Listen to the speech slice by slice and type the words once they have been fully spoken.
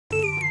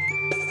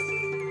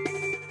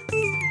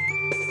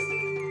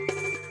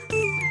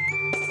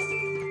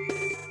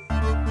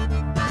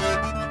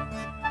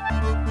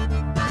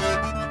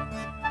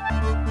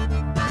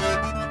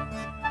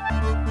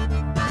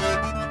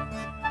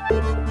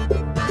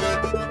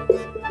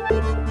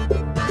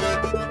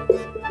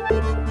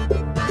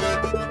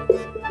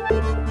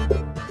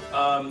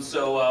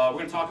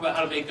talk about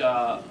how to make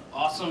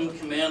awesome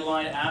command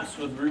line apps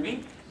with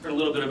Ruby. Heard a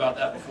little bit about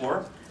that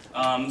before.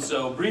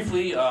 So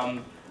briefly,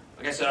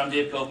 like I said, I'm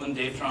Dave Copeland,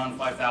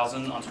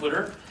 DaveTron5000 on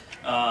Twitter.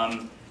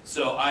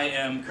 So I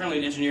am currently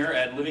an engineer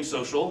at Living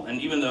Social, and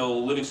even though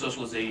Living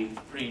Social is a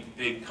pretty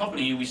big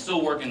company, we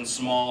still work in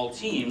small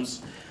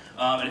teams.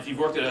 And if you've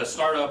worked at a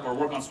startup or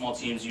work on small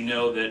teams, you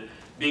know that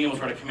being able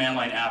to write a command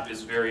line app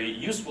is very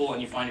useful,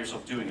 and you find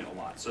yourself doing it a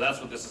lot. So that's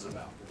what this is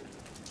about.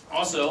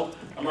 Also,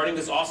 I'm writing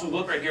this awesome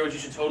book right here, which you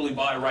should totally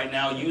buy right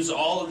now. Use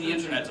all of the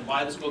internet to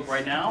buy this book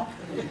right now.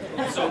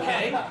 It's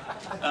okay.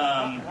 But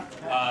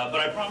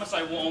I promise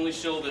I will only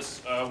show this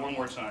one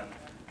more time.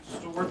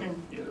 Still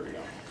working? Yeah, there we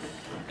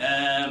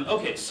go.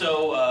 Okay,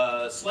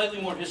 so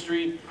slightly more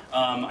history.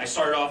 I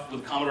started off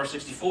with Commodore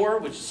 64,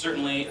 which is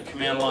certainly a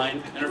command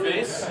line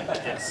interface.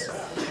 Yes.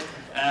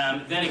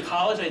 Then in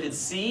college I did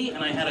C,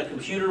 and I had a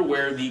computer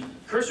where the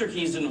cursor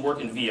keys didn't work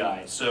in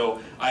VI.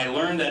 So I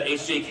learned that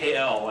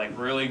HJKL like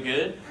really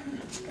good.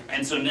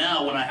 And so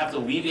now when I have to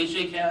leave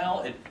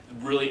HJKL, it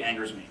really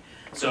angers me.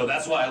 So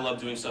that's why I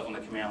love doing stuff on the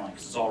command line,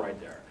 because it's all right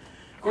there.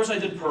 Of course I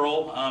did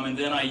Perl, and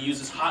then I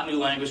used this hot new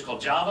language called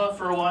Java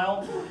for a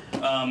while.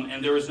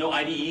 And there was no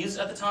IDEs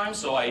at the time,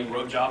 so I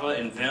wrote Java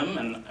in Vim,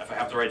 and if I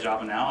have to write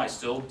Java now, I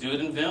still do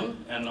it in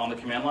Vim and on the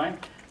command line.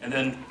 And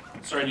then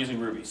started using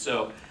Ruby.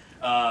 So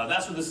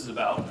that's what this is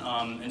about.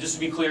 And just to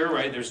be clear,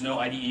 right, there's no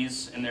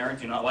IDEs in there. I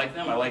do not like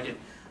them. I like it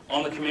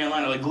on the command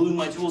line. I like gluing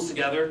my tools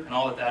together and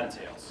all that that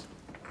entails.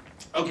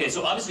 Okay,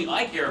 so obviously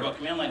I care about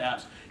command line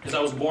apps because I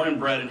was born and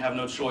bred and have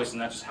no choice,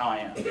 and that's just how I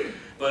am.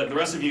 But the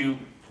rest of you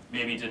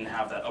maybe didn't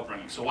have that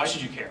upbringing, so why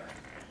should you care?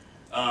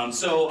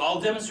 So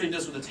I'll demonstrate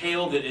this with a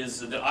tale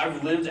that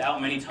I've lived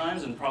out many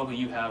times, and probably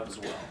you have as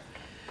well.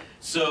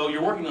 So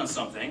you're working on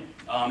something,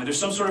 and there's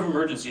some sort of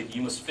emergency that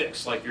you must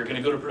fix, like you're going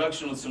to go to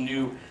production with some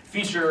new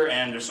feature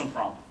and there's some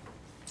problem.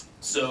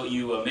 So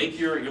you make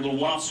your little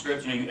one-off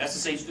script, you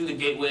SSH through the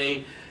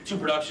gateway to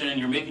production, and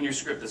you're making your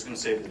script that's going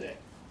to save the day.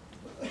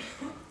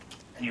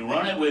 And you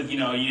run it with, you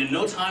have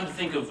no time to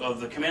think of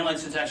the command line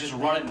syntax, just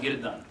run it and get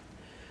it done.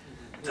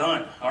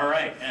 Done. All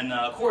right. And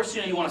of course,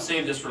 you want to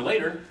save this for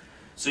later,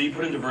 so you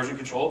put it into version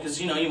control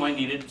because you might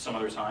need it some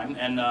other time.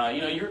 And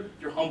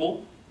you're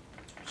humble.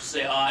 Just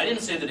say, I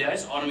didn't save the day. I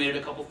just automated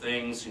a couple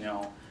things.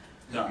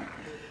 Done.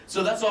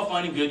 So that's all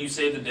fine and good. You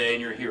save the day,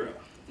 and you're a hero.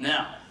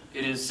 Now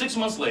it is 6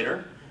 months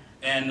later,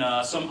 and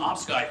some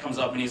ops guy comes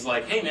up and he's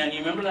like, "Hey man, you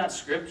remember that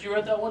script you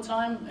wrote that one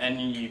time?"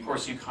 And of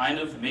course, you kind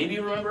of maybe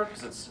remember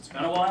because it's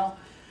been a while.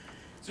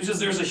 So he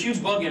says, there's a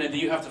huge bug in it that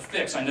you have to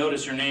fix. I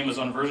noticed your name is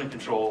on version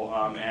control,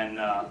 and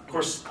of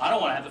course, I don't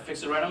want to have to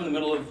fix it right. I'm in the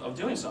middle of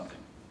doing something.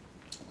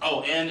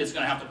 Oh, and it's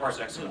going to have to parse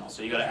XML,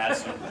 so you got to add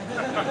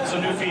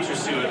some new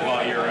features to it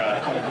while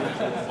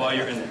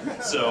you're in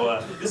there.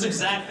 So this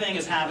exact thing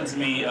has happened to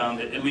me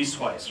at least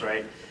twice,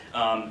 right?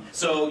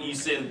 So you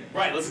say,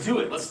 right, let's do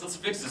it. Let's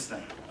fix this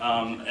thing.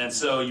 And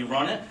so you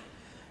run it,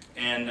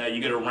 and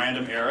you get a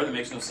random error that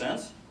makes no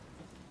sense.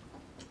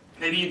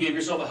 Maybe you gave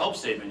yourself a help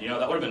statement. That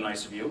would have been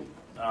nice of you.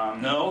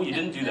 No, you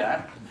didn't do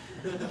that.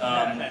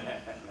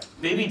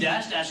 Maybe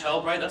 --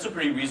 help, right? That's a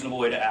pretty reasonable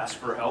way to ask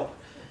for help.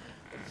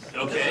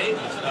 Okay,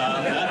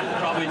 that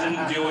probably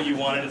didn't do what you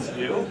wanted it to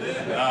do.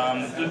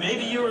 But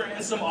maybe you were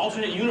in some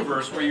alternate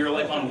universe where you're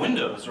like on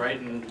Windows, right?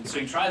 And so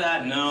you try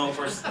that. No, of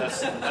course,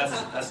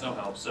 that's no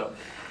help. So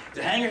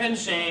to hang your head in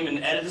shame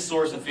and edit the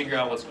source and figure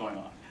out what's going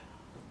on.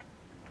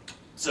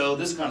 So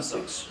this kind of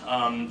sucks,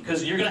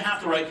 because you're going to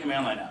have to write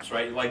command line apps,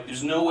 right? Like,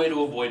 there's no way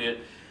to avoid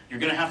it. You're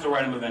going to have to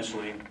write them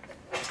eventually.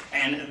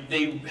 And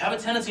they have a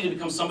tendency to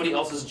become somebody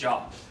else's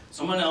job.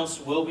 Someone else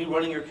will be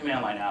running your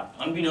command line app,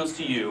 unbeknownst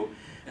to you,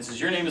 and since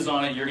your name is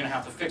on it, you're going to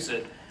have to fix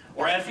it,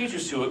 or add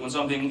features to it when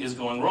something is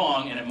going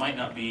wrong, and it might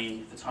not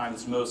be the time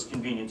that's most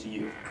convenient to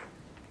you.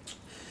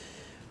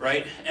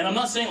 Right? And I'm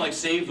not saying, like,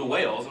 save the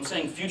whales. I'm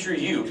saying future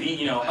you.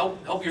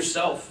 Help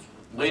yourself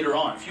later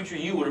on. Future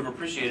you would have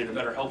appreciated a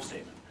better help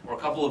statement, or a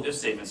couple of if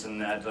statements in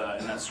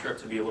that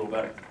script to be a little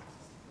better.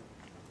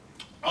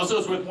 Also,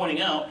 it's worth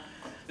pointing out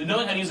that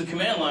knowing how to use a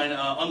command line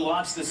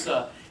unlocks this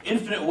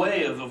infinite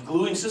way of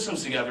gluing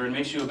systems together and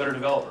makes you a better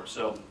developer.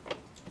 So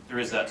there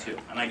is that too.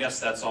 And I guess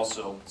that's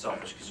also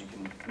selfish because you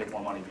can make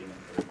more money being a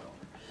better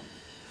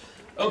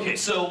developer. Okay,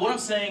 so what I'm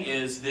saying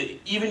is that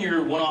even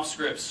your one-off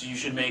scripts, you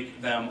should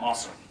make them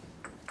awesome.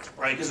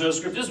 Right? Because no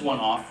script is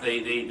one-off.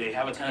 They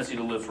have a tendency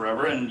to live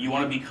forever, and you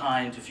want to be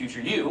kind to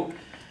future you.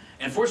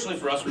 And fortunately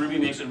for us, Ruby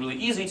makes it really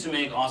easy to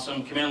make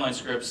awesome command line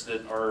scripts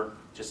that are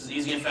just as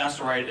easy and fast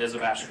to write as a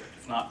bash script,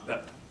 if not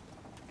better.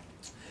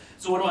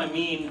 So what do I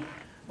mean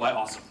by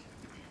awesome?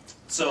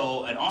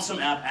 So an awesome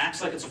app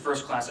acts like it's a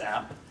first-class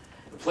app,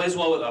 it plays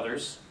well with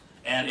others,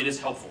 and it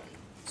is helpful.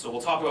 So we'll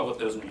talk about what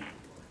those mean.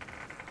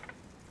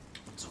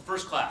 So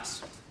first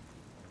class.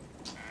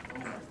 Is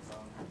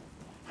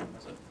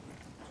it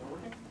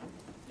working?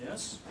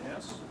 Yes,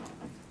 yes.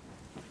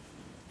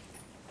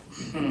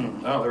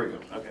 Oh, there we go,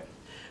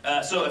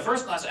 okay. So a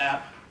first-class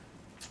app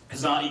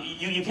is not,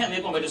 you can't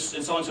make one by just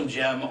installing some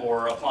gem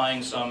or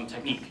applying some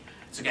technique.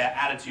 It's like an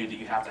attitude that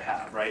you have to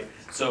have, right?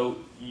 So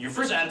your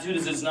first attitude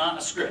is it's not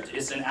a script,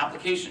 it's an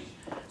application.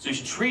 So you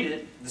should treat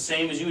it the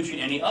same as you would treat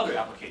any other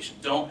application.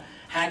 Don't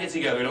hack it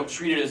together, don't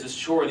treat it as a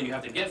chore that you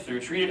have to get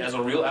through, treat it as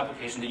a real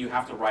application that you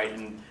have to write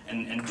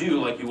and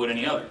do like you would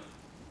any other.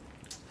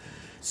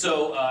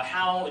 So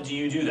how do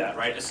you do that,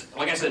 right?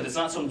 Like I said, it's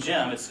not some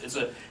gem, it's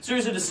a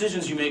series of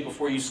decisions you make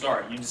before you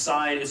start. You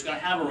decide it's going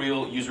to have a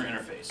real user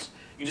interface.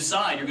 You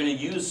decide you're going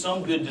to use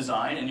some good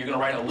design and you're going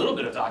to write a little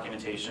bit of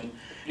documentation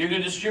and you're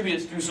going to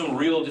distribute it through some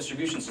real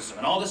distribution system.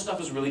 And all this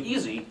stuff is really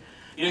easy.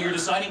 You know, you're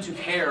deciding to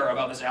care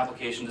about this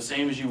application the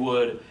same as you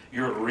would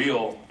your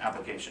real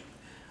application.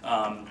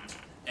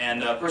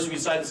 Of course, if you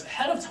decide this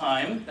ahead of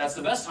time, that's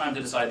the best time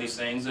to decide these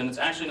things, and it's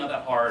actually not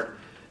that hard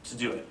to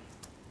do it.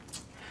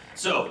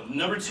 So,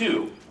 number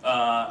 2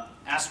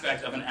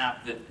 aspect of an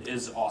app that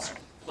is awesome,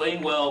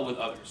 playing well with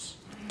others.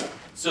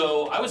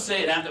 So I would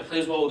say an app that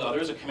plays well with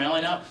others, a command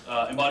line app,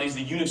 embodies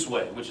the Unix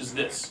way, which is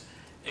this.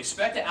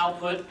 Expect the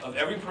output of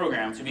every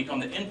program to become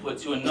the input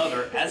to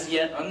another as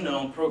yet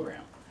unknown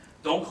program.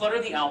 Don't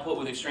clutter the output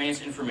with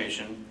extraneous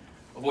information.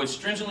 Avoid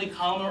stringently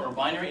columnar or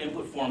binary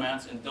input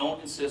formats, and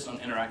don't insist on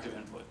interactive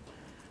input.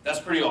 That's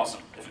pretty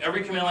awesome. If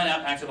every command line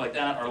app acted like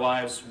that, our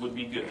lives would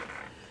be good.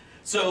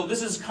 So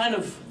this is kind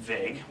of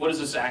vague. What does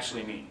this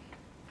actually mean?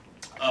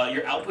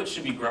 Your output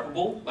should be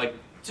greppable. Like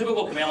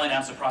typical command line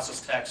apps that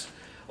process text,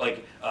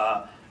 like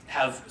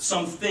have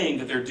some thing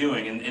that they're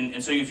doing.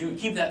 And so if you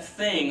keep that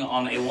thing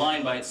on a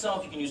line by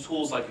itself, you can use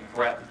tools like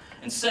grep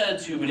and sed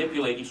to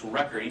manipulate each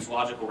record, each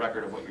logical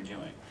record of what you're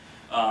doing.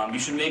 You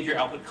should make your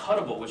output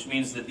cuttable, which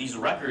means that these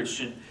records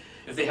should,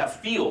 if they have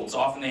fields,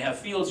 often they have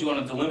fields, you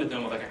want to delimit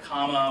them with like a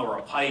comma or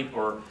a pipe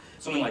or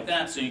something like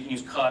that, so you can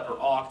use cut or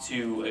awk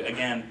to,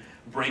 again,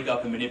 break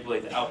up and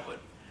manipulate the output.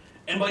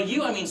 And by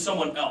you, I mean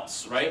someone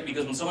else, right?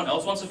 Because when someone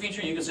else wants a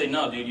feature, you can say,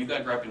 no, dude, you've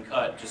got grep and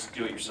cut, just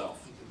do it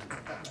yourself.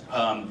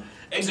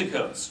 Exit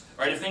codes,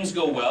 right? If things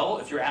go well,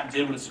 if your app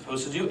did what it's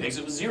supposed to do,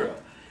 exit with 0.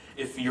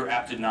 If your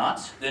app did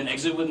not, then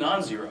exit with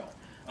non-zero.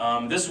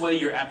 This way,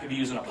 your app can be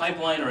used in a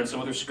pipeline or in some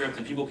other script,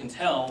 and people can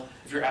tell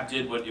if your app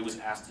did what it was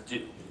asked to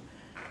do.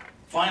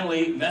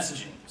 Finally,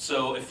 messaging.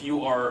 So if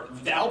you are,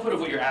 the output of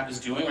what your app is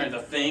doing, right, the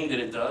thing that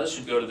it does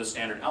should go to the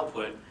standard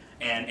output,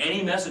 and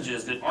any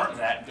messages that aren't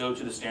that go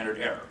to the standard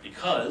error,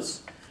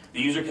 because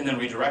the user can then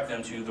redirect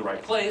them to the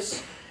right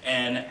place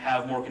and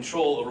have more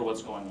control over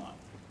what's going on.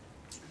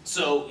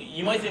 So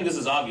you might think this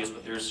is obvious,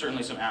 but there's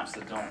certainly some apps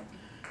that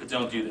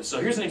don't do this.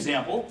 So here's an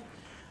example.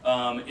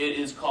 It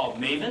is called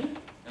Maven.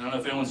 I don't know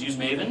if anyone's used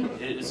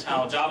Maven. It is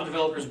how Java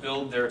developers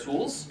build their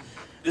tools.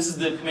 This is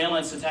the command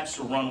line syntax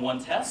to run one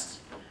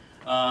test.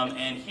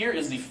 And here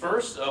is the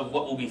first of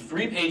what will be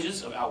 3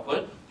 pages of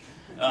output.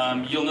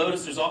 You'll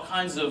notice there's all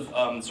kinds of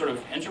sort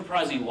of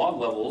enterprise-y log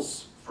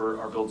levels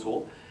for our build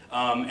tool.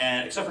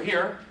 And except for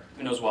here,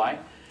 who knows why.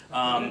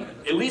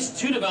 At least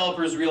 2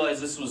 developers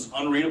realized this was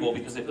unreadable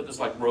because they put this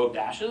like row of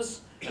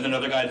dashes, and then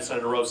another guy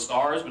decided a row of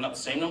stars, but not the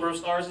same number of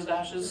stars as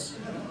dashes.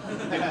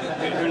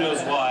 Who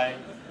knows why.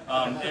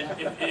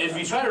 If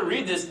you try to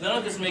read this, none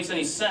of this makes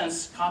any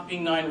sense.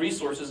 Copying 9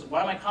 resources.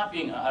 Why am I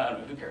copying? I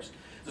don't know. Who cares?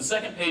 The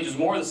second page is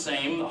more the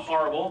same,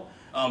 horrible.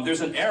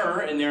 There's an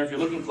error in there if you're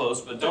looking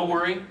close, but don't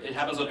worry. It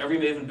happens on every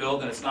Maven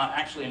build, and it's not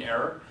actually an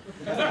error.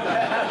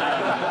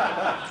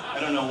 I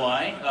don't know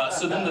why.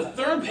 So then the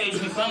third page,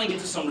 we finally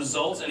get to some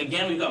results, and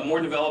again, we've got more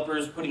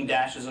developers putting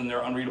dashes in their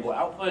unreadable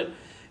output,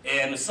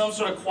 and some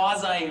sort of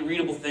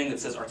quasi-readable thing that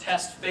says our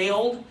test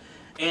failed,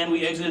 and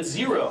we exited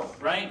 0,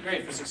 right?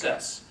 Great, for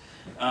success.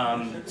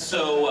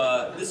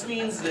 This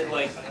means that,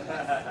 like,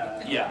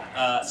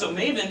 so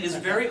Maven is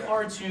very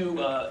hard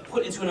to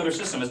put into another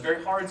system. It's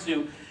very hard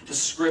to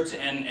script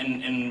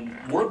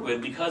and work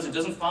with because it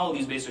doesn't follow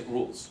these basic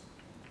rules.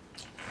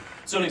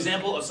 So an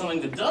example of something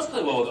that does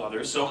play well with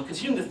others, so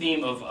continuing the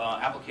theme of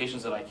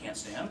applications that I can't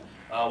stand,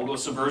 we'll go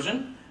with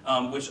Subversion,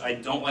 which I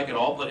don't like at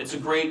all, but it's a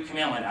great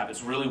command line app.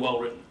 It's really well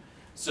written.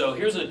 So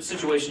here's a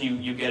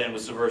situation you get in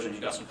with Subversion.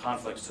 You've got some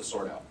conflicts to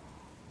sort out.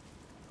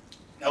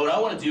 Now what I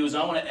want to do is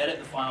I want to edit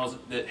the files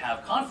that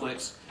have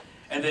conflicts,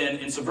 and then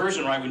in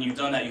Subversion, right, when you've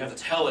done that, you have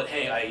to tell it,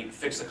 hey, I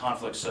fixed the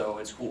conflict, so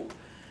it's cool.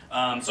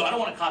 So I don't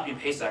want to copy and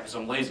paste that because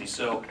I'm lazy,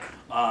 so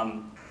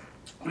I'm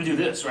going to do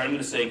this, right? I'm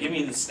going to say, give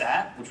me the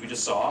stat, which we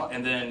just saw,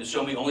 and then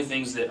show me only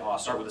things that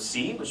start with a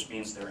C, which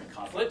means they're in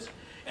conflict,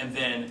 and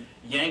then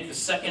yank the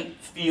second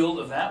field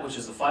of that, which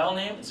is the file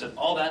name, and set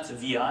all that to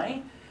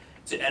VI,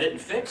 to edit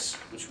and fix,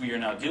 which we are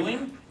now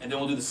doing, and then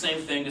we'll do the same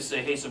thing to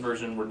say, hey,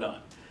 Subversion, we're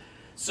done.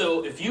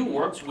 So if you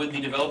worked with the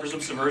developers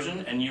of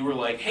Subversion and you were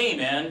like, hey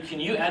man, can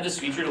you add this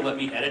feature to let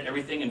me edit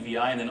everything in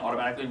VI and then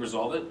automatically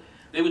resolve it?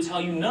 They would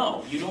tell you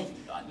no, you don't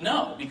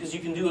know, because you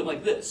can do it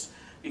like this.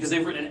 Because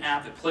they've written an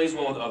app that plays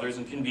well with others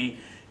and can be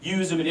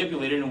used and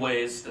manipulated in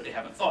ways that they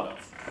haven't thought of.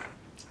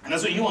 And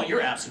that's what you want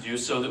your apps to do,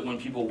 so that when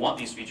people want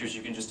these features,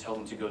 you can just tell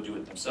them to go do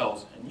it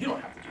themselves and you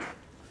don't have to do it.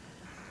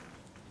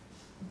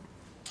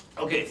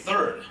 Okay,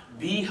 third,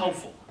 be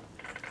helpful.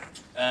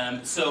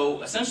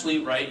 So essentially,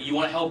 right, you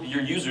want to help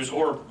your users,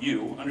 or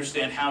you,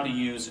 understand how to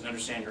use and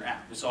understand your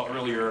app. We saw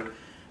earlier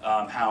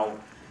how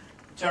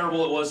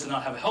terrible it was to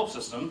not have a help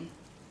system.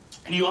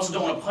 And you also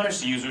don't want to punish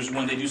the users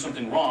when they do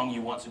something wrong.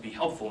 You want to be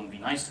helpful and be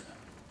nice to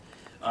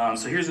them.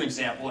 So here's an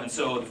example, and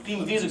so the theme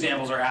of these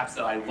examples are apps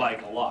that I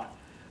like a lot.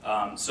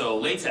 So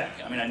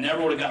LaTeX, I mean, I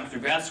never would have gotten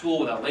through grad school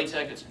without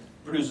LaTeX. It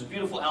produces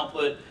beautiful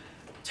output,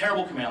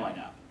 terrible command line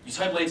app. You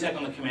type LaTeX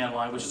on the command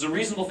line, which is a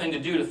reasonable thing to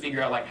do to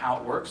figure out like how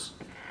it works.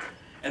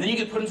 And then you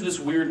get put into this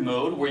weird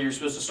mode where you're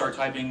supposed to start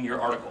typing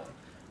your article.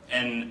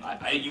 And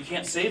you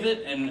can't save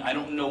it, and I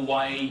don't know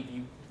why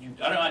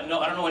I don't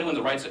know anyone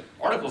that writes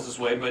articles this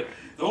way, but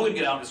the only way to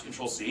get out is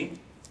Control-C.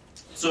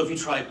 So if you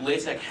try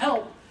LaTeX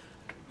help,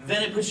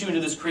 then it puts you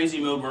into this crazy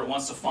mode where it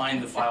wants to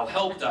find the file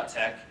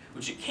help.tex,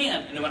 which it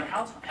can't, and no matter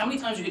how many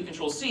times you hit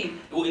Control-C,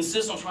 it will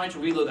insist on trying to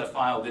reload that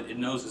file that it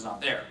knows is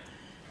not there.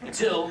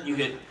 Until you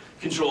hit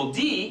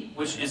Control-D,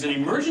 which is an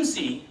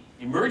emergency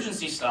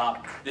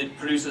stop that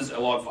produces a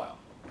log file.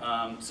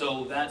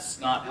 So that's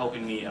not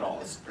helping me at all.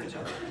 It's pretty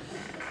terrible.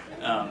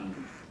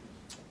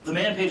 The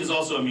man page is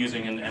also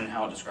amusing in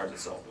how it describes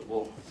itself, but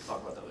we'll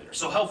talk about that later.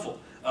 So helpful.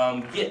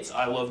 Git.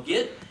 I love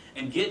Git,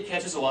 and Git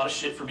catches a lot of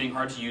shit for being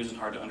hard to use and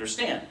hard to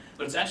understand.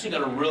 But it's actually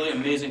got a really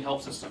amazing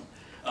help system.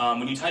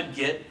 When you type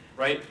Git,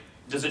 right,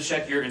 does it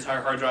check your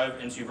entire hard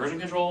drive into version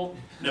control?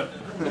 No.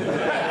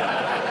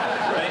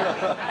 Right?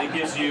 It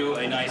gives you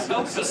a nice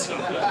help system.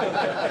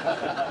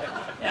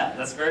 Yeah,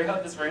 that's very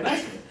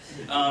nice.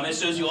 It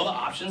shows you all the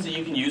options that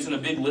you can use in a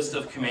big list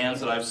of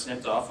commands that I've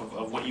snipped off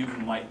of what you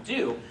might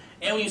do.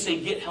 And when you say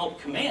git help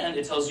command,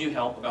 it tells you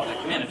help about that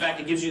command. In fact,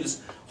 it gives you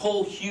this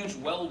whole huge,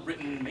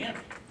 well-written man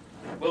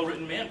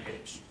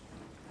page.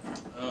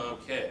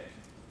 Okay.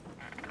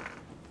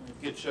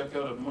 Git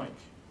checkout of Mike.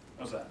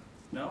 How's that?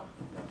 No?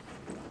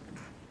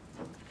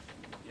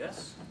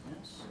 Yes?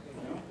 Yes?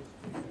 No?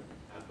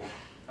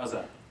 How's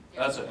that?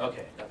 That's it.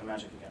 Okay, got the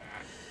magic again.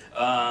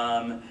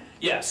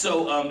 Yeah,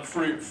 so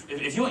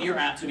if you want your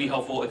app to be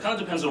helpful, it kind of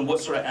depends on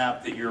what sort of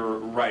app that you're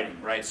writing,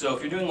 right? So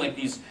if you're doing like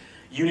these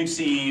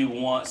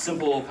Unixy,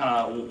 simple kind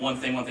of one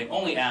thing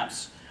only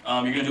apps,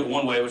 you're going to do it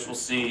one way, which we'll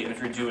see. And if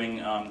you're doing,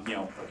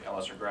 like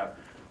ls or grep,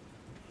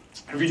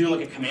 if you're doing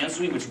like a command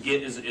suite, which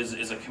Git is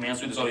a command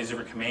suite, there's all these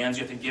different commands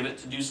you have to give it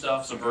to do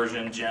stuff.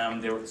 Subversion,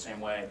 gem, they work the same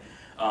way.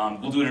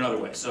 We'll do it another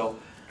way. So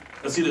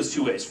let's see those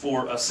two ways.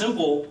 For a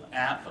simple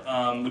app,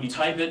 when you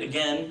type it,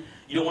 again,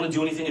 you don't want to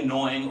do anything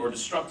annoying or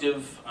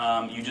destructive.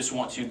 You just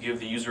want to give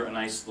the user a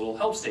nice little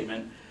help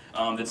statement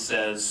that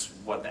says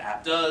what the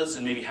app does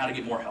and maybe how to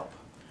get more help.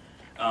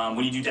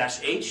 When you do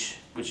 -H,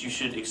 which you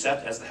should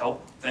accept as the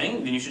help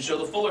thing, then you should show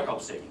the fuller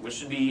help statement, which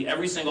should be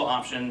every single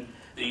option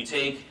that you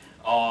take,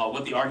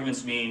 what the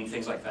arguments mean,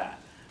 things like that.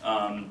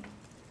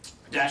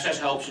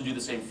 -help should do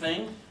the same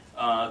thing,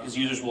 because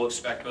users will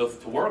expect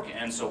both to work,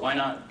 and so why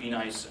not be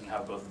nice and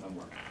have both of them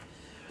work?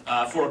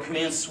 For a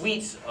command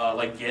suite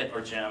like Git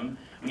or gem,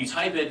 when you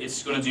type it,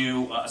 it's going to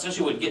do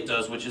essentially what Git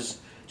does, which is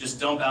just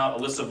dump out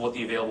a list of what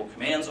the available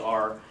commands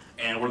are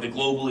and what are the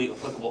globally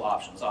applicable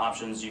options,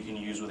 options you can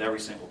use with every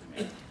single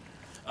command.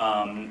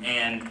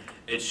 And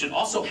it should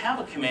also have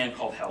a command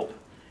called help,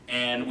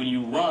 and when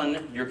you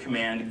run your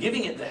command,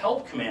 giving it the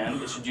help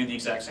command, it should do the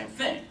exact same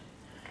thing.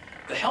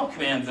 The help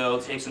command, though,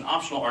 takes an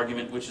optional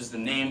argument, which is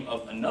the name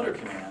of another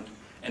command,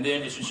 and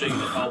then it should show you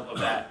the help of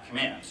that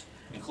command,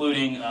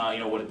 including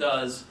what it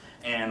does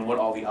and what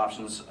all the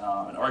options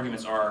and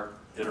arguments are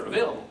that are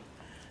available.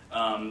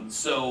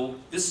 So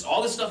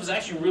all this stuff is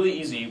actually really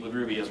easy with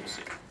Ruby, as we'll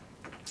see.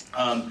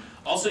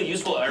 Also,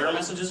 useful error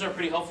messages are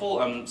pretty helpful.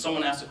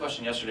 Someone asked a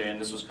question yesterday, and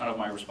this was kind of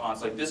my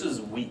response. Like, this is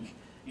weak.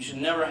 You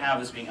should never have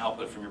this being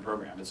output from your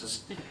program. It's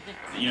just,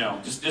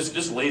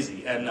 just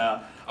lazy. And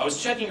I was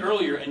checking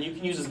earlier, and you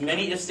can use as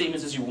many if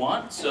statements as you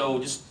want. So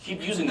just keep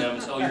using them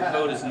until your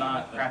code is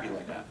not crappy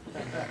like that.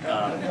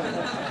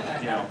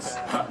 It's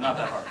not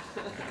that hard.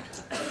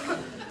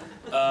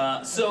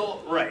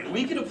 Right,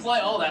 we could apply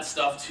all that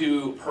stuff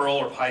to Perl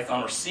or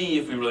Python or C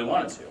if we really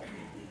wanted to.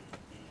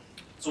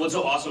 So what's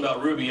so awesome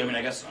about Ruby? I mean,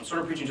 I guess I'm sort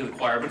of preaching to the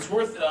choir, but it's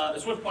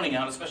worth pointing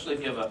out, especially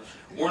if you have a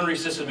ornery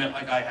sysadmin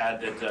like I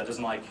had that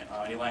doesn't like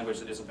any language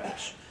that isn't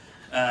Bash.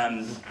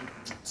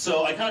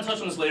 So I kind of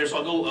touched on this later, so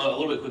I'll go a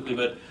little bit quickly,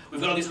 but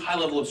we've got all these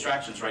high-level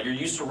abstractions, right?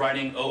 You're used to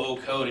writing OO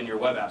code in your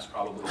web apps,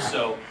 probably.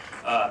 So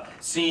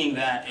seeing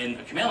that in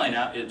a command line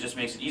app, it just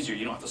makes it easier.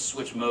 You don't have to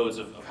switch modes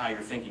of how you're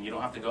thinking. You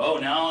don't have to go, oh,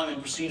 now I'm in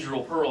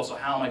procedural Perl, so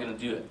how am I going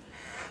to do it?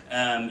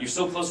 You're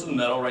so close to the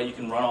metal, right? You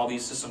can run all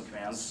these system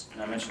commands,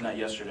 and I mentioned that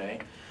yesterday.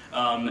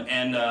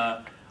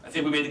 I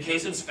think we made the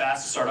case that it's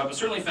fast to start up. It's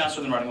certainly faster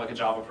than running like a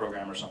Java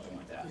program or something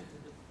like that.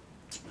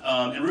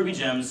 And Ruby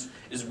Gems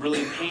is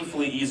really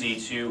painfully easy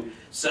to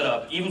set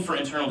up, even for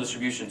internal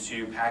distribution,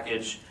 to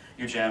package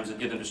your gems and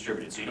get them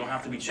distributed. So you don't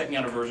have to be checking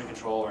out a version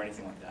control or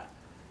anything like that.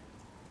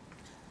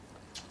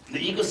 The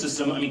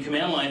ecosystem, I mean,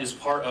 command line is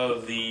part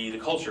of the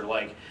culture.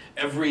 Like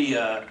every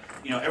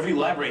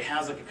library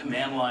has like a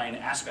command line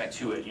aspect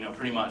to it,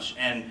 pretty much.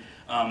 And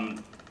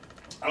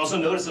I also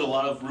noticed that a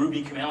lot of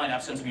Ruby command line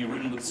apps tend to be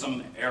written with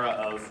some era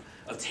of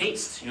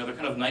taste. They're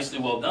kind of nicely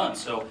well done.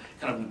 So it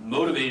kind of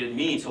motivated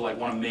me to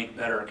want to make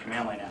better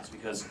command line apps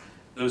because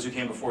those who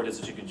came before did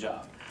such a good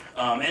job.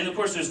 And of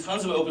course, there's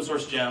tons of open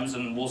source gems,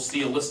 and we'll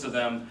see a list of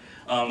them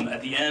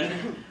at the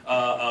end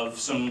of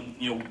some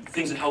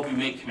things that help you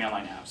make command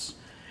line apps.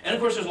 And of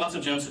course, there's lots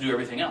of gems to do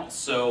everything else.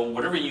 So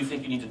whatever you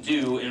think you need to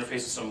do, interface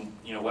with some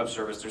web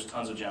service, there's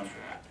tons of gems for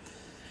that.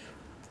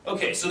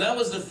 Okay, so that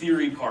was the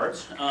theory part.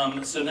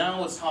 So now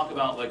let's talk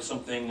about like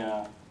something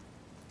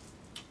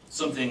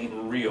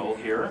real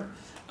here.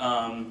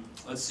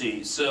 Let's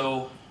see.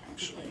 So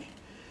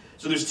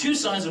there's two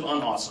signs of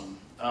unawesome.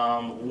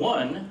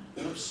 One,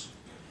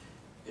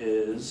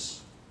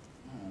 is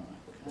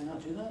can I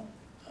not do that?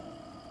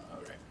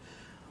 Okay.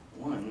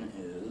 One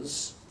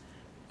is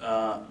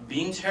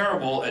being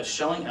terrible at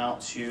shelling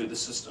out to the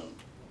system,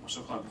 or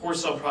so-called poor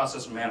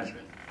sub-process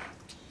management.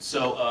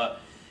 So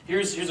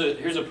here's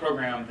a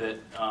program that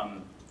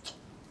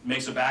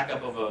makes a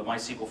backup of a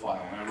MySQL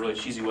file in a really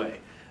cheesy way.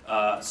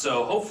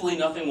 So hopefully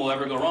nothing will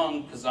ever go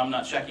wrong because I'm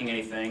not checking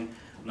anything.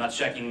 I'm not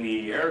checking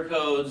the error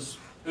codes.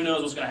 Who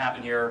knows what's going to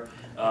happen here?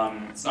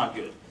 It's not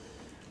good.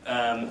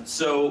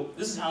 So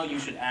this is how you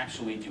should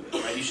actually do it,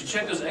 right? You should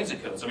check those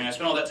exit codes. I mean, I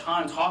spent all that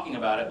time talking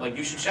about it. Like,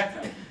 you should check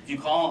them. If you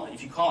call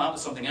out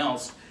to something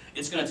else,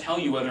 it's going to tell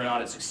you whether or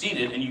not it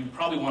succeeded, and you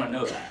probably want to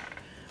know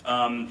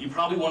that. You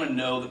probably want to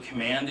know the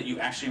command that you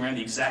actually ran,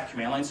 the exact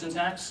command line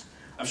syntax.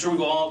 I'm sure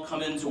we've all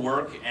come into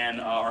work and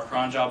our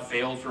cron job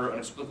failed for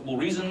inexplicable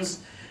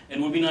reasons,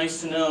 and it would be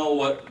nice to know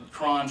what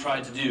cron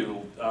tried to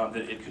do that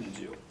it couldn't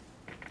do.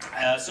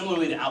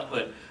 Similarly to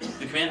output,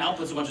 the command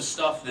outputs a bunch of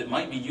stuff that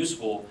might be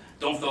useful.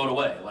 Don't throw it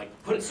away. Like,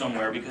 put it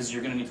somewhere because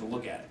you're going to need to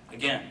look at it.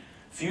 Again,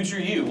 future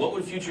you, what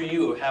would future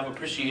you have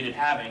appreciated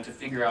having to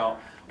figure out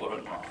what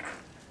went wrong?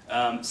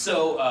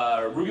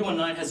 Ruby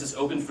 1.9 has this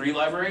open3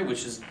 library,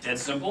 which is dead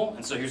simple,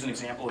 and so here's an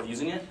example of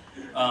using it.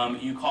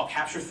 You call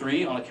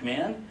capture3 on a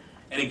command,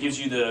 and it gives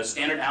you the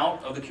standard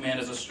out of the command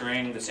as a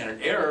string, the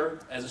standard error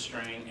as a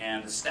string,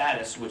 and the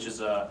status, which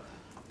is a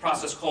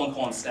process :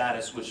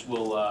 status, which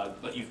will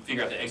let you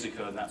figure out the exit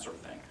code and that sort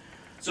of thing.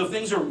 So if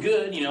things are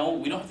good, we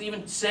don't have to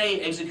even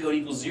say exit code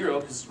equals 0,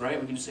 because we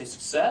can just say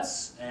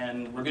success,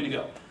 and we're good to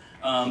go.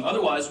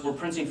 Otherwise, we're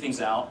printing things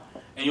out,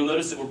 and you'll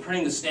notice that we're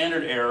printing the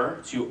standard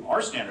error to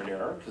our standard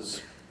error,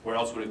 because where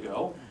else would it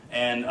go?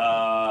 And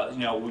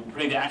we're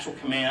printing the actual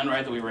command,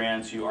 right, that we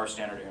ran to our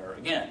standard error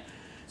again.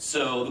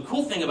 So the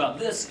cool thing about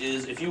this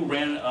is if you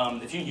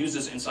use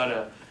this inside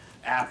an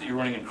app that you're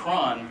running in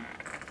cron,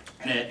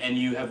 and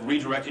you have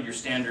redirected your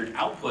standard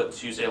output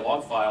to, say, a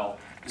log file,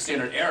 the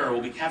standard error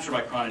will be captured by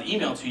cron and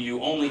emailed to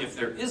you only if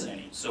there is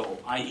any. So,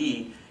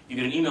 i.e., you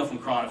get an email from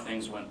cron if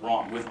things went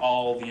wrong, with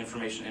all the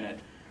information in it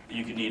that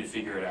you could need to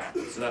figure it out.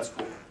 So that's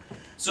cool.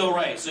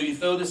 So you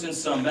throw this in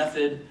some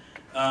method,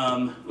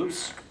 and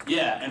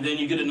then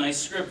you get a nice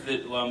script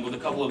that, with a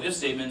couple of if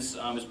statements,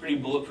 is pretty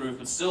bulletproof,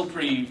 but still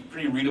pretty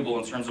readable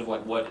in terms of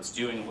like what it's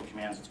doing and what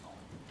commands it's calling.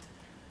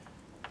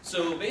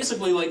 So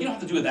basically, you don't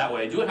have to do it that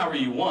way. Do it however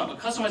you want, but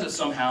customize it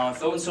somehow and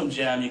throw in some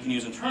gem you can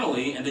use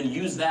internally, and then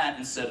use that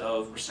instead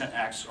of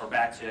 %x or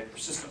backtick or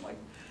system.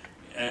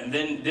 And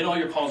then all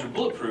your calls are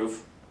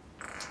bulletproof.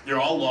 They're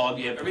all logged.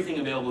 You have everything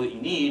available that you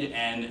need,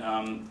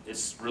 and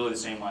it's really the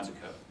same lines of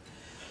code.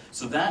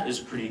 So that is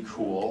pretty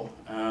cool.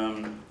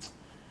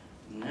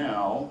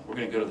 Now we're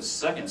going to go to the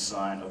second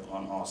sign of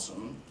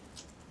unawesome,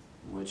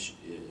 which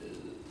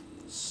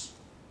is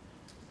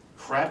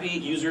crappy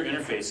user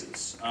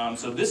interfaces.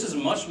 So this is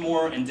much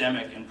more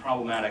endemic and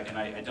problematic, and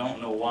I don't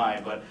know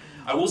why, but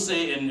I will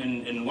say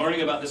in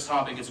learning about this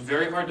topic, it's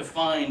very hard to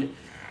find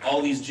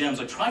all these gems.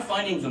 Like, try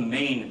finding the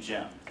main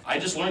gem. I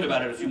just learned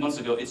about it a few months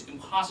ago. It's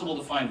impossible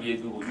to find via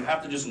Google. You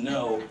have to just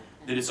know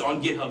that it's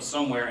on GitHub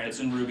somewhere and it's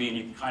in Ruby, and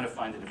you can kind of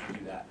find it if you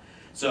do that.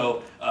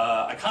 So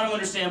I kind of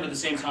understand, but at the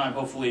same time,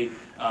 hopefully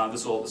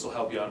this will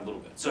help you out a little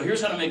bit. So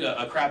here's how to make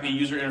a crappy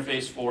user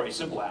interface for a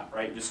simple app,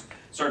 right? Just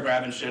start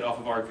grabbing shit off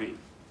of argv.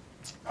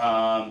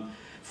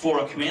 For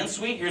a command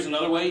suite, here's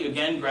another way.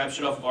 Again, grab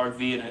shit off of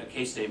argv in a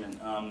case statement.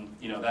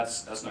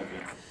 That's not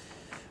good.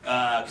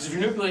 Because if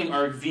you're manipulating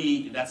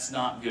argv, that's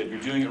not good.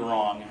 You're doing it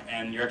wrong,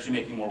 and you're actually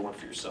making more work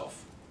for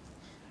yourself.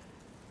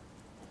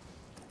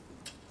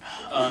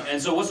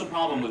 And so what's the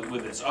problem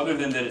with this? Other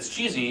than that it's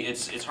cheesy,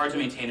 it's hard to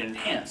maintain and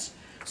enhance.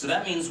 So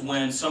that means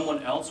when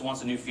someone else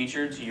wants a new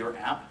feature to your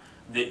app,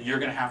 that you're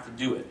going to have to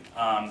do it.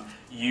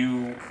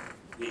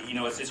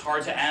 It's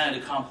hard to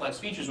add complex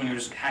features when you're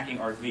just hacking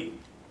argv,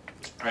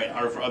 right?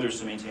 Harder for others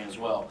to maintain as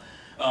well.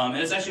 And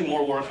it's actually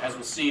more work, as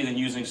we'll see, than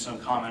using some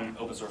common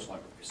open source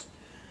libraries.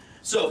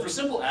 So for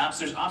simple apps,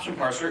 there's option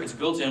parser. It's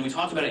built in. We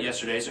talked about it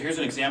yesterday, so here's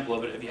an example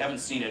of it if you haven't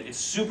seen it. It's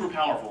super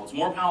powerful. It's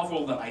more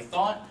powerful than I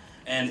thought,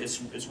 and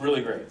it's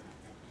really great.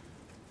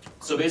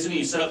 So basically,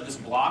 you set up this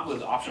block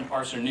with option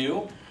parser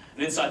new,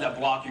 and inside that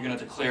block, you're going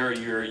to declare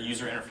your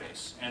user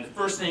interface. And the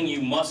first thing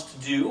you must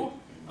do,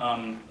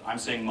 I'm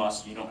saying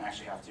must, you don't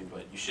actually have to,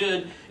 but you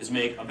should, is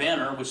make a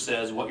banner which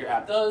says what your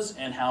app does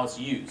and how it's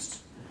used.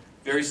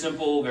 Very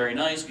simple, very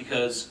nice,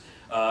 because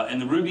in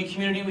the Ruby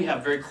community, we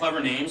have very clever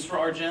names for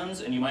our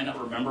gems, and you might not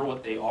remember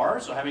what they are,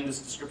 so having this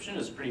description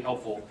is pretty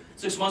helpful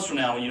 6 months from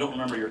now when you don't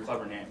remember your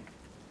clever name.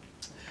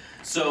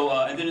 So,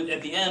 and then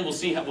at the end, we'll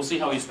see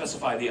how you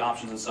specify the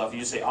options and stuff. You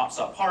just say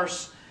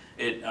ops.parse.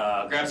 It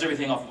grabs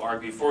everything off of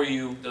argv for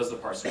you, does the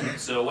parsing.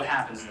 So what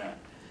happens then?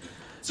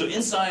 So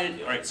inside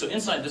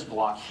this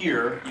block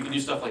here, you can do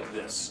stuff like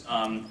this.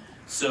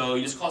 So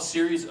you just call a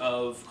series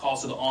of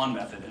calls to the on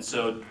method. And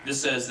so this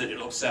says that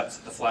it'll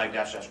accept the flag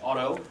 --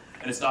 auto,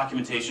 and its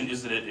documentation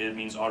is that it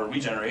means auto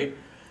regenerate.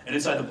 And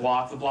inside the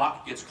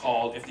block gets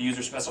called if the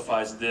user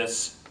specifies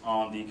this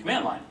on the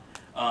command line.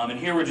 And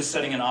here we're just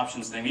setting an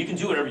options thing. You can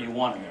do whatever you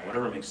want in there,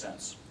 whatever makes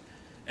sense.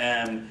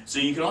 And so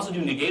you can also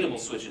do negatable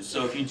switches.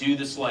 So if you do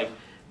this like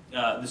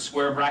the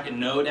square bracket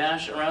no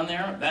dash around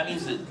there, that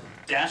means that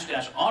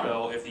 --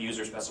 auto, if the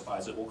user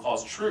specifies it, will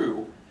cause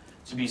true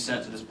to be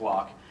sent to this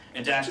block.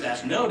 And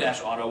 -- no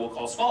 - auto will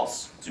cause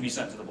false to be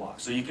sent to the block.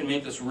 So you can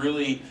make this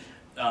really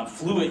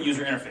fluid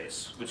user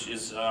interface, which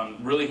is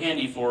really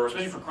handy for,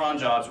 especially for cron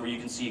jobs where you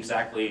can see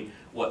exactly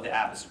what the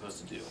app is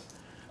supposed to do.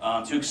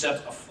 To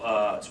accept,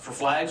 for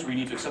flags where you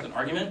need to accept an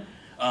argument,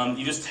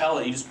 you just tell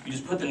it, you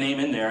just put the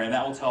name in there, and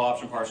that will tell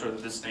option parser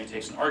that this thing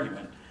takes an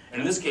argument. And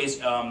in this case,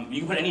 you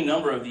can put any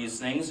number of these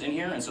things in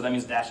here, and so that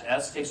means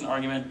 -s takes an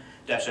argument,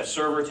 -f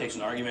server takes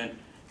an argument,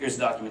 here's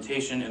the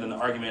documentation, and then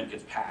the argument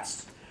gets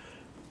passed.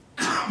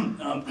 And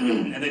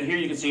then here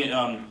you can see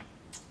an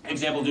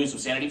example doing some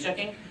sanity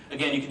checking.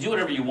 Again, you can do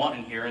whatever you want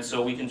in here, and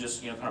so we can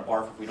just kind of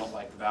barf if we don't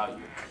like the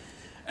value.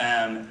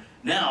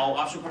 Now,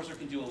 option parser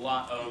can do a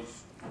lot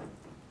of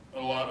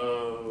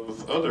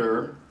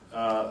other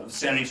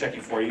sanity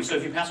checking for you. So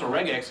if you pass a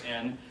regex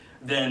in,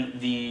 then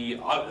the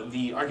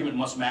argument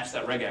must match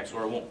that regex,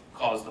 or it won't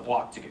cause the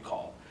block to get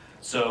called.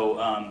 So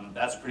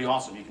that's pretty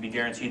awesome. You can be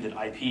guaranteed that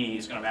IP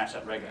is going to match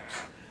that regex.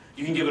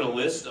 You can give it a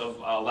list of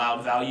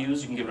allowed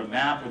values. You can give it a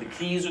map where the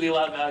keys are the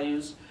allowed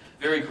values.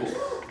 Very cool.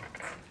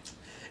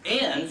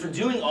 And for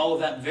doing all of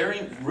that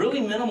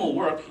really minimal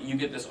work, you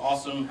get this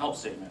awesome help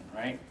statement,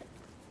 right?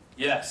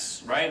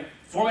 Yes, right?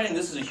 Formatting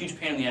this is a huge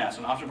pain in the ass,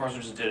 and option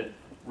parser just did it.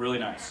 Really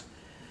nice.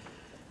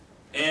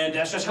 And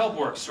 -- help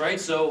works, right?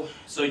 So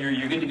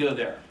you're good to go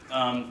there.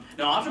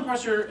 Now option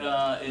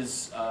parser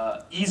is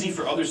easy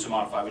for others to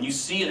modify. When you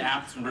see an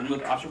app that's been written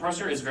with option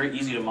parser, it's very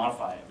easy to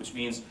modify it, which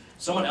means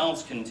someone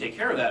else can take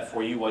care of that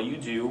for you while you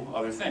do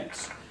other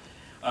things.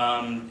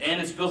 And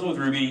it's built in with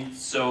Ruby,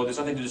 so there's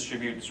nothing to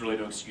distribute. There's really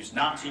no excuse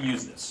not to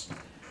use this.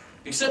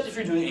 Except if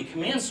you're doing a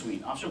command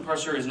suite. Option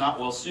parser is not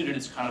well suited.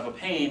 It's kind of a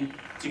pain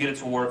to get it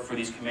to work for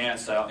these command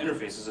style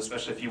interfaces,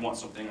 especially if you want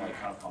something like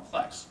kind of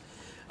complex.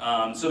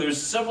 So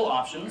there's several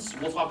options.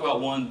 We'll talk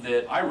about one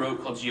that I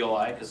wrote called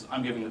GLI, because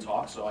I'm giving the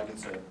talk, so I get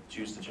to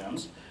choose the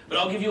gems. But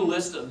I'll give you a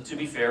list, to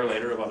be fair,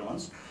 later of other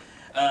ones.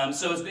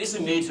 So it's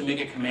basically made to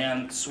make a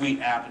command suite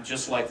app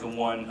just like the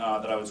one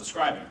that I was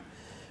describing.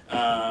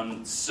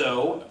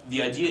 So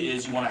the idea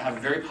is you want to have a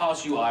very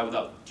polished UI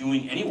without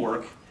doing any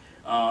work,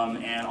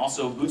 and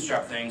also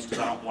bootstrap things because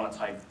I don't want to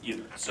type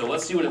either. So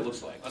let's see what it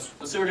looks like.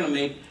 Let's say we're going to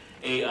make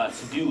a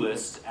to-do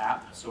list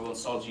app. So we'll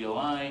install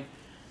GLI,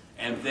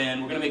 and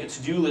then we're going to make a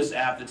to-do list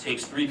app that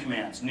takes 3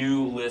 commands: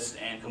 new, list,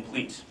 and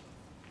complete.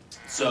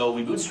 So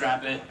we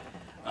bootstrap it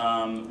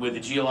with the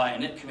GLI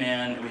init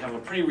command, and we have a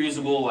pretty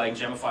reasonable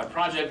gemified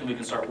project that we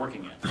can start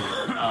working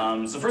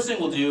in. So the first thing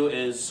we'll do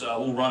is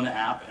we'll run the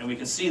app, and we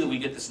can see that we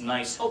get this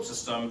nice help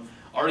system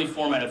already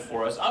formatted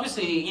for us.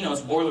 Obviously,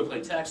 it's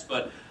boilerplate text,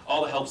 but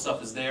all the help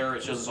stuff is there.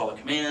 It shows us all the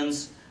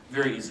commands.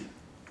 Very easy.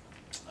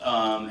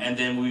 And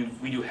then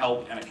we do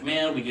help and a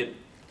command. We get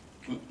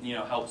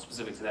help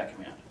specific to that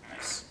command.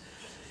 Nice.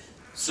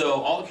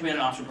 So all the command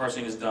and option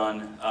parsing is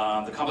done.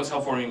 The complex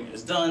help formatting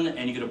is done,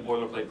 and you get a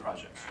boilerplate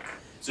project.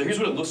 So here's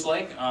what it looks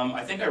like.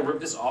 I think I ripped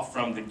this off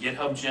from the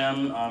GitHub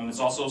gem. It's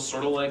also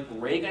sort of like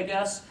Rake, I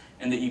guess,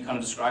 in that you kind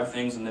of describe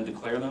things and then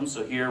declare them.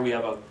 So here we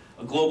have a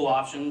global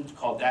option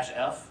called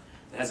 -f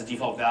that has a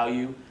default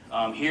value.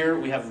 Here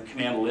we have the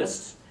command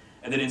list,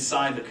 and then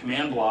inside the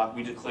command block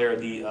we declare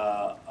the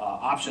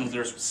options that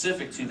are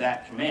specific to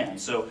that command.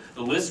 So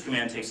the list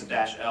command takes a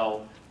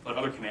 -l, but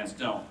other commands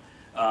don't.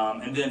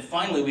 And then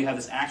finally we have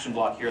this action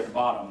block here at the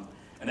bottom.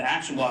 And the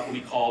action block will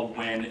be called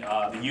when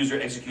the user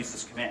executes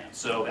this command.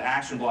 So the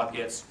action block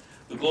gets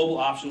the global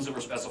options that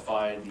were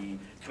specified, the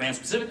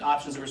command-specific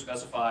options that were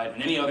specified,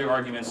 and any other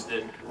arguments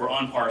that were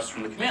unparsed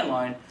from the command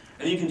line,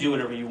 and then you can do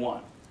whatever you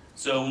want.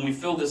 So when we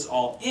fill this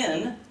all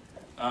in,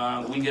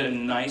 we get a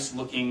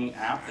nice-looking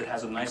app that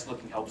has a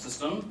nice-looking help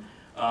system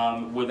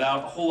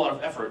without a whole lot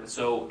of effort.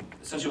 So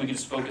essentially we can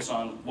just focus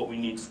on what we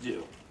need to do.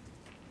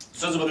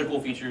 Tons of other cool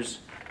features.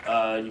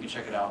 You can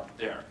check it out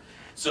there.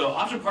 So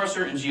option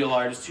parser and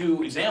GLI are just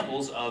 2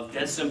 examples of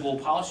dead simple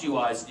polished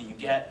UIs that you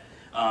get.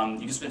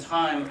 You can spend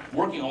time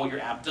working on what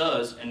your app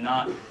does and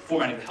not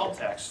formatting the help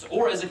text,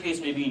 or as the case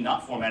may be, not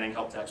formatting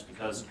help text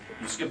because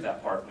you skip that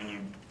part when you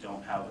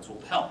don't have a tool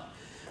to help.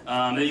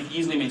 Then you can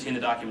easily maintain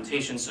the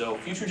documentation so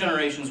future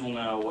generations will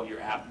know what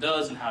your app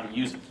does and how to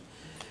use it.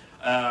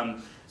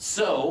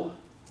 So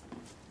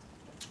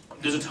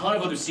there's a ton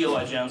of other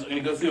CLI gems. I'm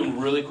going to go through them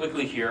really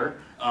quickly here,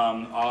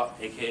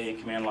 aka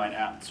command line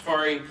app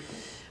Safari.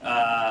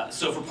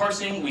 So for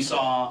parsing, we saw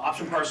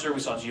option parser, we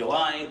saw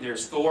GLI.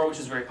 There's Thor, which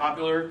is very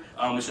popular,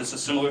 which is a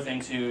similar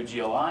thing to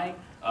GLI.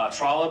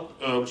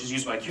 Trollop, which is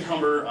used by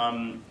Cucumber,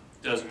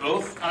 does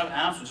both kind of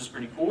apps, which is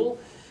pretty cool.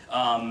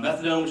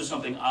 Methadone, which is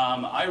something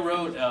I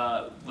wrote,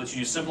 lets you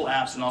use simple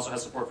apps and also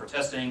has support for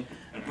testing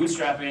and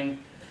bootstrapping.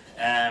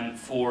 And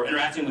for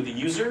interacting with the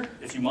user,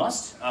 if you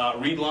must,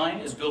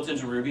 readline is built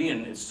into Ruby,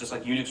 and it's just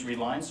like Unix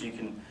readline, so you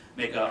can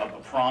make a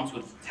prompt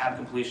with tab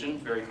completion,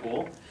 very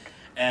cool.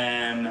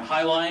 And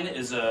Highline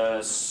is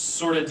a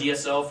sort of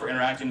DSL for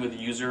interacting with the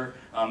user,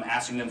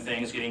 asking them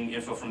things, getting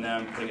info from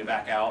them, putting it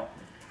back out.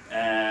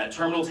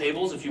 Terminal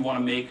tables, if you want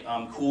to make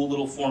cool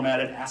little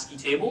formatted ASCII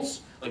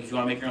tables, like if you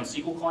want to make your own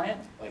SQL client,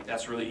 like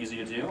that's really easy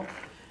to do.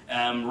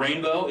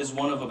 Rainbow is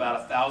one of about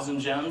 1,000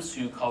 gems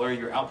to color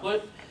your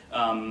output.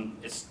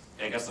 It's,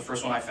 I guess, the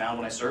first one I found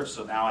when I searched,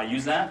 so now I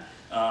use that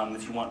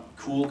if you want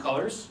cool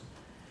colors.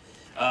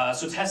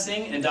 So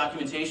testing and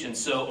documentation.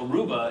 So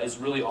Aruba is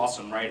really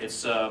awesome, right?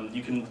 It's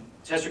you can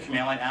test your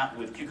command line app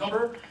with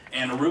Cucumber,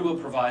 and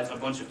Aruba provides a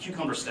bunch of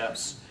Cucumber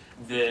steps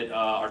that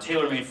are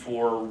tailor-made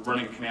for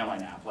running a command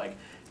line app, like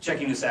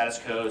checking the status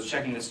codes,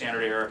 checking the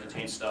standard error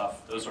contained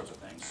stuff, those sorts of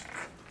things.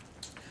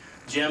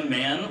 Gem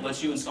man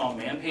lets you install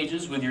man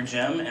pages with your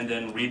gem and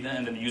then read them,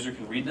 and then the user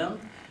can read them,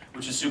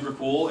 which is super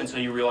cool until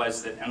you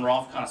realize that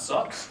nroff kind of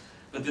sucks.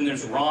 But then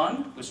there's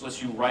ron, which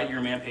lets you write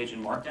your man page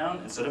in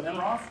Markdown instead of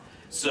nroff.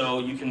 So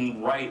you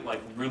can write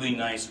like really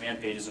nice man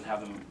pages and have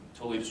them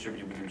totally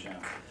distributed with your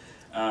gem.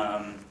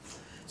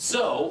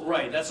 So,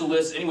 right, that's a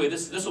list. Anyway,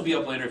 this will be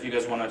up later if you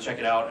guys want to check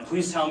it out. And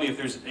please tell me if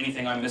there's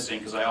anything I'm missing,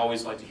 because I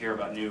always like to hear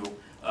about new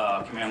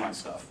command line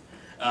stuff.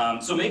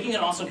 So making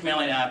an awesome command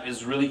line app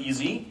is really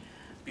easy,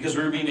 because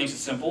Ruby makes it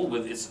simple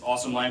with its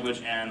awesome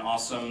language and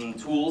awesome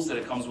tools that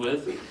it comes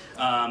with.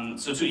 And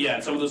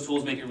some of those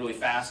tools make it really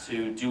fast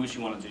to do what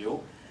you want to do.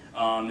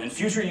 And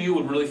future you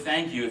would really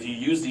thank you if you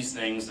use these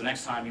things the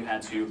next time you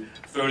had to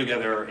throw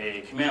together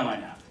a command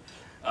line app.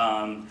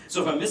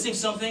 So if I'm missing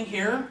something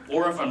here,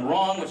 or if I'm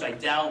wrong, which I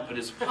doubt, but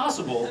is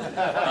possible,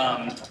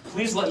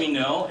 please let me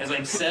know. As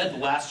I said, the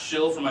last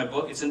shill for my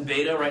book, it's in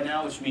beta right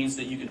now, which means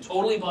that you can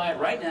totally buy it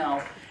right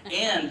now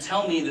and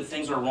tell me that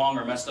things are wrong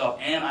or messed up,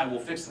 and I will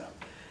fix them.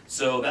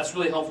 So that's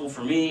really helpful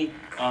for me,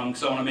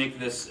 because I want to make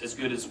this as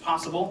good as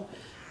possible.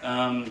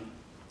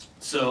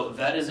 So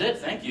that is it,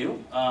 thank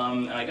you.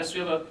 And I guess we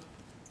have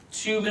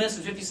 2 minutes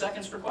and 50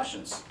 seconds for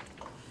questions.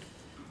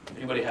 If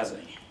anybody has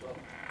any.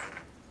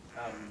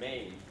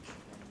 Main.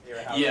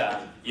 Yeah,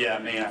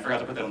 main. I forgot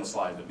to put that on the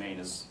slide, but main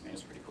is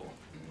pretty cool.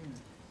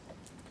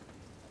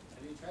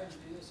 Have you tried to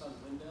do this on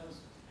Windows?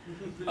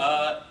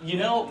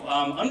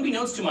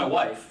 Unbeknownst to my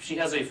wife, she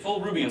has a full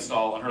Ruby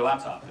install on her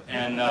laptop.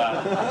 And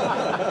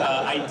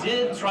I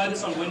did try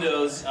this on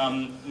Windows.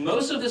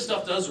 Most of this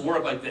stuff does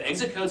work. Like the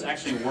exit codes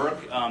actually work.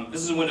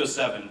 This is in Windows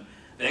 7.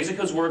 The exit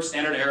codes work,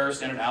 standard error,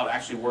 standard out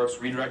actually works,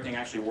 redirecting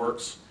actually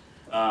works.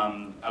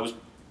 I was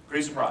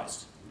pretty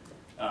surprised.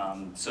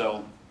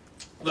 So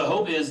the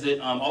hope is that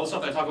all the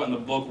stuff that I talk about in the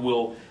book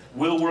will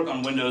work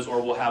on Windows,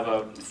 or we'll have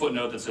a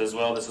footnote that says,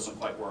 well, this doesn't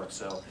quite work.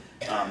 So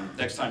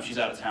next time she's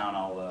out of town,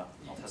 I'll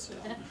test it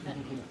out.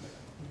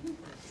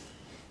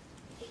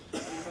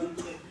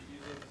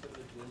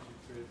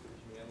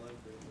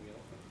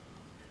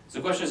 So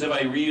the question is, have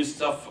I reused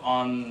stuff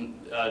on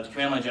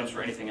command line gems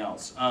for anything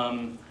else?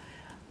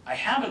 I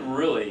haven't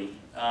really.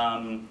 I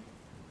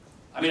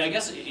mean, I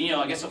guess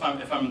if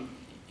I'm,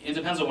 it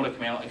depends on what a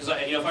command line. Because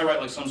if I write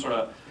like some sort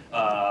of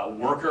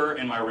worker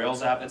in my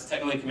Rails app, it's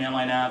technically a command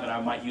line app, and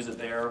I might use it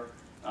there.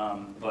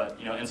 But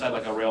inside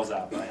like a Rails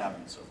app, I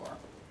haven't so far.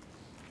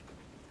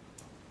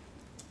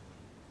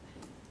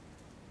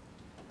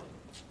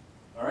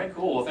 All right,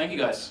 cool. Well, thank you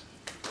guys.